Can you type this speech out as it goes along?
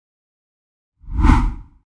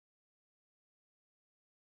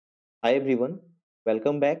Hi everyone,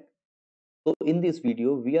 welcome back. So in this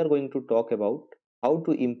video, we are going to talk about how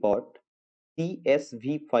to import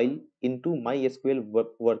CSV file into MySQL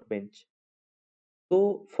Workbench.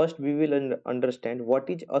 So first we will understand what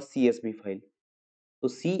is a CSV file. So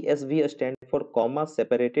CSV stands for comma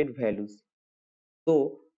separated values.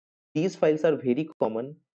 So these files are very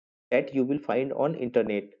common that you will find on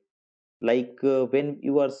internet. Like when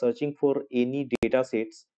you are searching for any data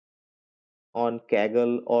sets on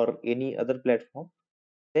Kaggle or any other platform,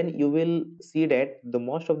 then you will see that the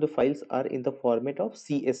most of the files are in the format of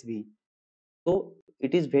CSV. So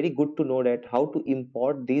it is very good to know that how to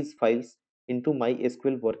import these files into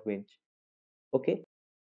MySQL Workbench. Okay,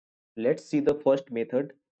 let's see the first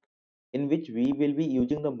method in which we will be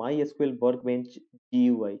using the MySQL Workbench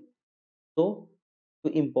GUI. So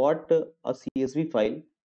to import a CSV file,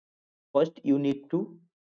 first you need to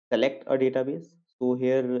select a database. So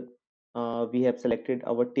here we have selected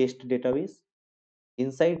our test database.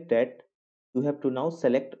 Inside that, you have to now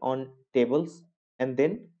select on tables and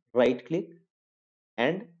then right click,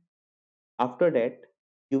 and after that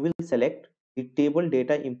you will select the table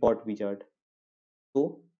data import wizard.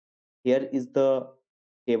 So here is the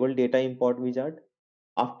table data import wizard.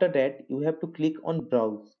 After that you have to click on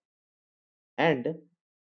browse, and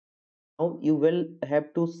now you will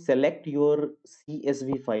have to select your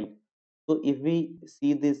CSV file. So if we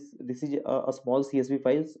see this is a small CSV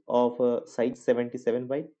files of size 77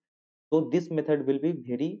 byte. So this method will be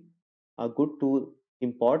very good to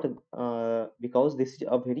import because this is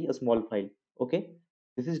a very small file. Okay,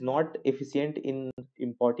 this is not efficient in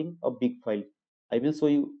importing a big file. I will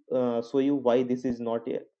show you why this is not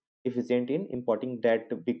efficient in importing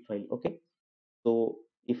that big file. Okay, so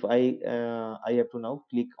if I have to now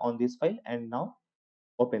click on this file and now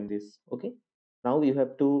open this. Okay, now you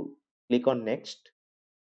have to click on next.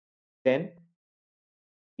 Then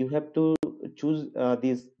you have to choose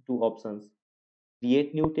these two options: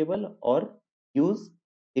 create new table or use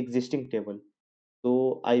existing table.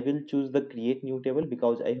 So I will choose the create new table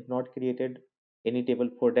because I have not created any table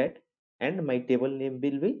for that, and my table name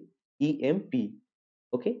will be emp.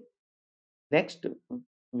 Okay, next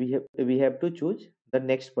we have to choose the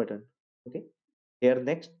next button. Okay, here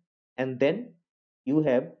next, and then you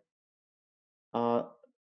have uh,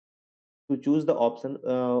 to choose the option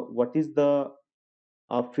what is the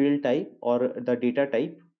field type or the data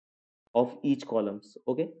type of each columns.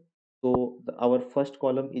 Okay, so our first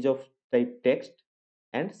column is of type text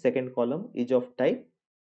and second column is of type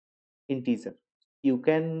integer. You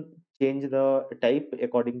can change the type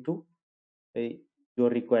according to uh,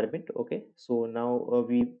 your requirement. Okay, so now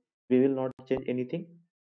we will not change anything,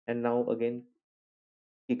 and now again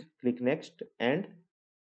click next, and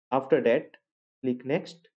after that click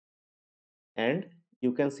next, and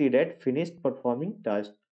you can see that finished performing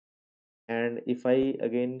task. And if I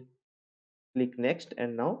again click next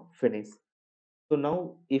and now finish. So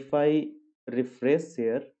now if I refresh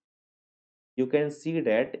here, you can see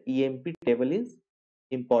that emp table is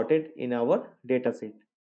imported in our data set.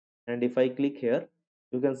 And if I click here,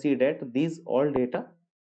 you can see that these all data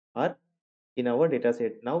are in our data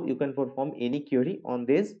set. Now you can perform any query on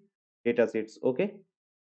these data sets. Okay,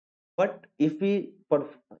 but if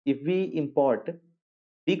we import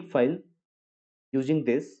big file using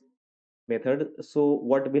this method, so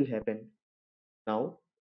what will happen? Now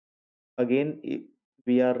again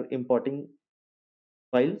we are importing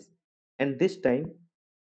files, and this time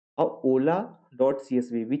a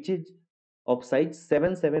ola.csv which is of size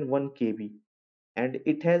 771 kb, and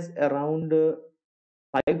it has around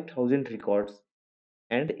 5000 records,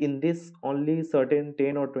 and in this only certain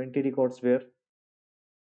 10 or 20 records were.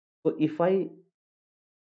 So if I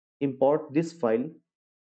import this file,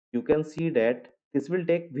 you can see that this will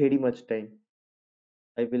take very much time.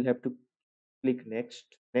 I will have to click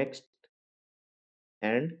next,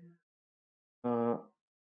 and uh,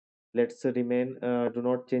 let's remain do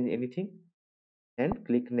not change anything, and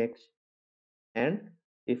click next. And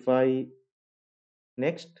if I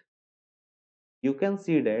next, you can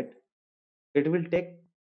see that it will take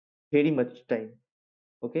very much time.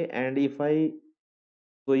 Okay, and if I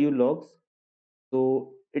show you logs,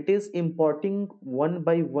 so it is importing one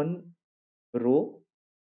by one row.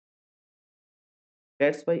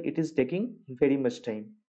 That's why it is taking very much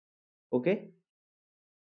time. Okay,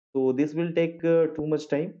 so this will take too much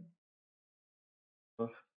time. uh,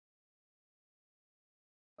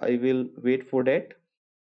 I will wait for that.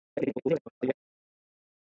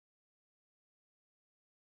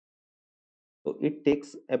 So it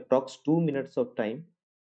takes approx 2 minutes of time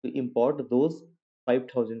to import those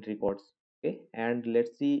 5000 records. Okay, and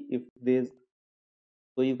let's see if there's,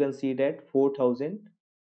 so you can see that 4000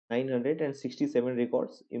 967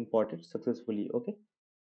 records imported successfully. Okay,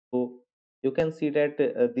 so you can see that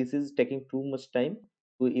this is taking too much time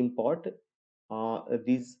to import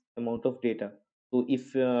this amount of data. So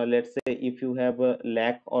if let's say if you have a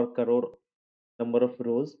lakh or crore number of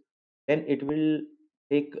rows, then it will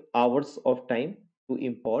take hours of time to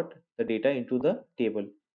import the data into the table.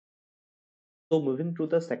 So moving to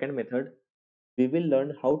the second method, we will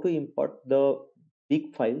learn how to import the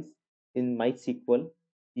big files in MySQL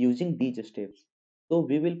using these steps. So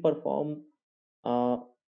we will perform uh,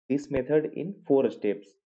 this method in four steps.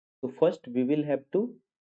 So first we will have to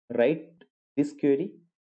write this query.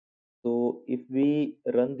 So if we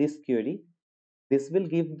run this query, this will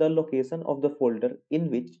give the location of the folder in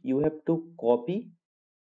which you have to copy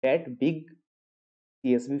that big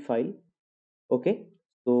CSV file. Okay,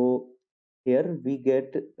 so here we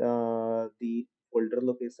get the folder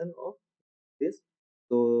location of this.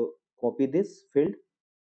 So copy this field,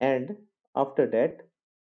 and after that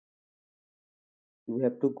you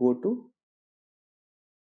have to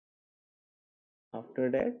after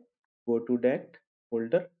that go to that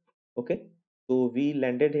folder. Okay, so we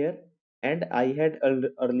landed here, and I had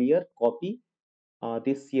earlier copy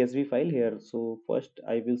this CSV file here. So first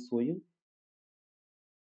I will show you.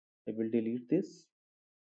 I will delete this.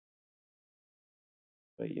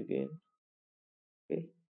 Try again. Okay,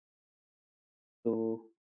 so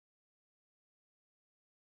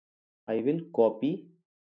I will copy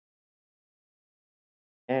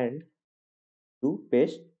and do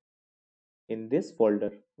paste in this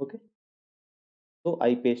folder. Okay, so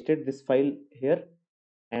I pasted this file here,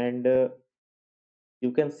 and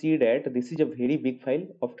you can see that this is a very big file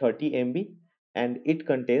of 30 MB, and it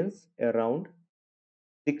contains around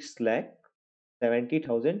 6 lakh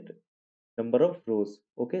 70,000 number of rows.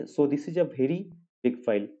 Okay, so this is a very big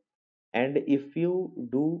file, and if you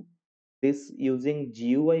do this using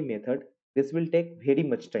GUI method, this will take very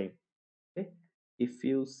much time. Okay, if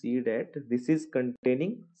you see that this is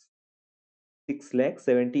containing 6 lakh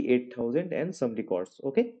 78,000 and some records.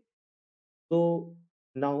 Okay, so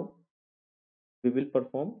now we will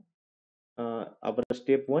perform our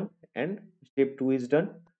step 1, and step 2 is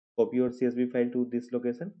done. Copy your CSV file to this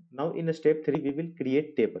location. Now in step 3 we will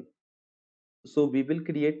create table. So we will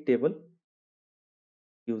create table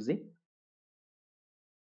using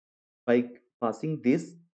by passing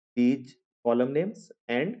these column names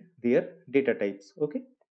and their data types. Okay,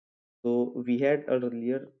 so we had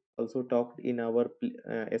earlier also talked in our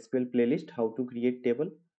SQL playlist how to create table.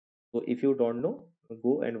 So if you don't know,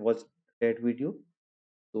 go and watch that video.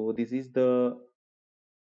 So this is the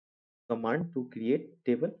command to create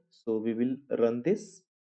table. So we will run this.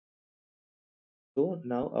 So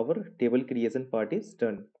now our table creation part is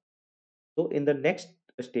done. So in the next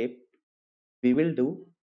step, we will do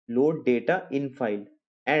load data in file,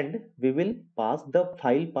 and we will pass the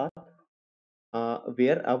file path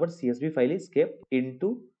where our CSV file is kept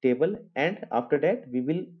into table, and after that we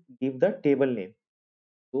will give the table name.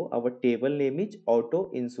 So our table name is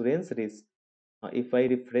auto insurance risk. If I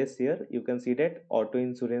refresh here, you can see that auto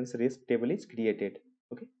insurance risk table is created.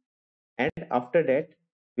 Okay, and after that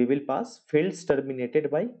we will pass fields terminated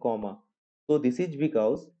by comma. So this is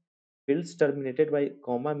because fields terminated by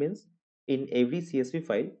comma means in every CSV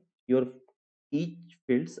file your each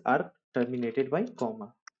fields are terminated by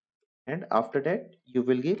comma, and after that you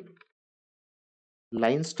will give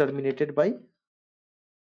lines terminated by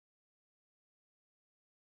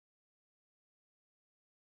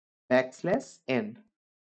backslash n.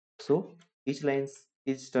 So each lines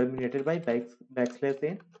is terminated by backslash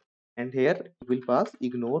n, and here you will pass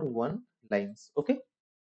ignore one lines. Okay,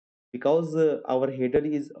 because our header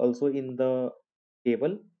is also in the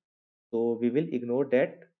table, so we will ignore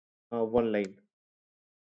that one line.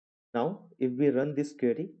 Now if we run this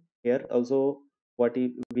query, here also what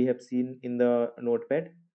we have seen in the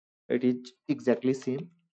notepad, it is exactly same.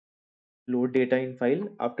 Load data in file,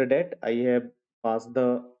 after that I have passed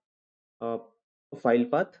the uh, file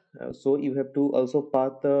path. So you have to also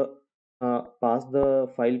pass the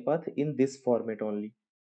file path in this format only.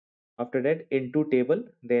 After that into table,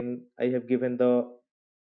 then I have given the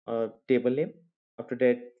table name. After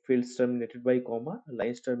that fields terminated by comma,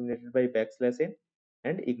 lines terminated by backslash n,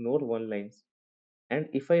 and ignore one lines. And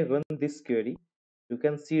if I run this query, you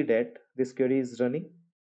can see that this query is running,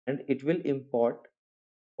 and it will import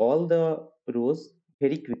all the rows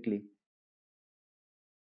very quickly.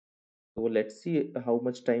 So let's see how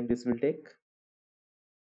much time this will take.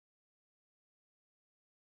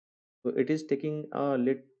 So it is taking a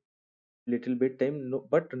little bit time, no,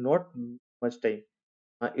 but not much time.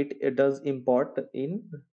 It does import in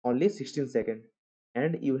only 16 seconds.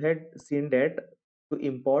 And you had seen that To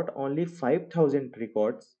import only 5,000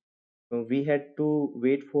 records, we had to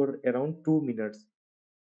wait for around 2 minutes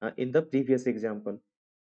in the previous example.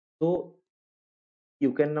 So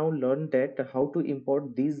you can now learn that how to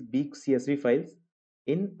import these big CSV files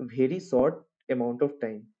in very short amount of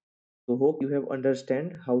time. So hope you have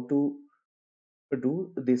understand how to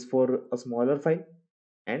do this for a smaller file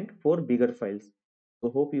and for bigger files. So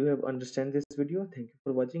hope you have understand this video. Thank you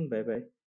for watching. Bye bye.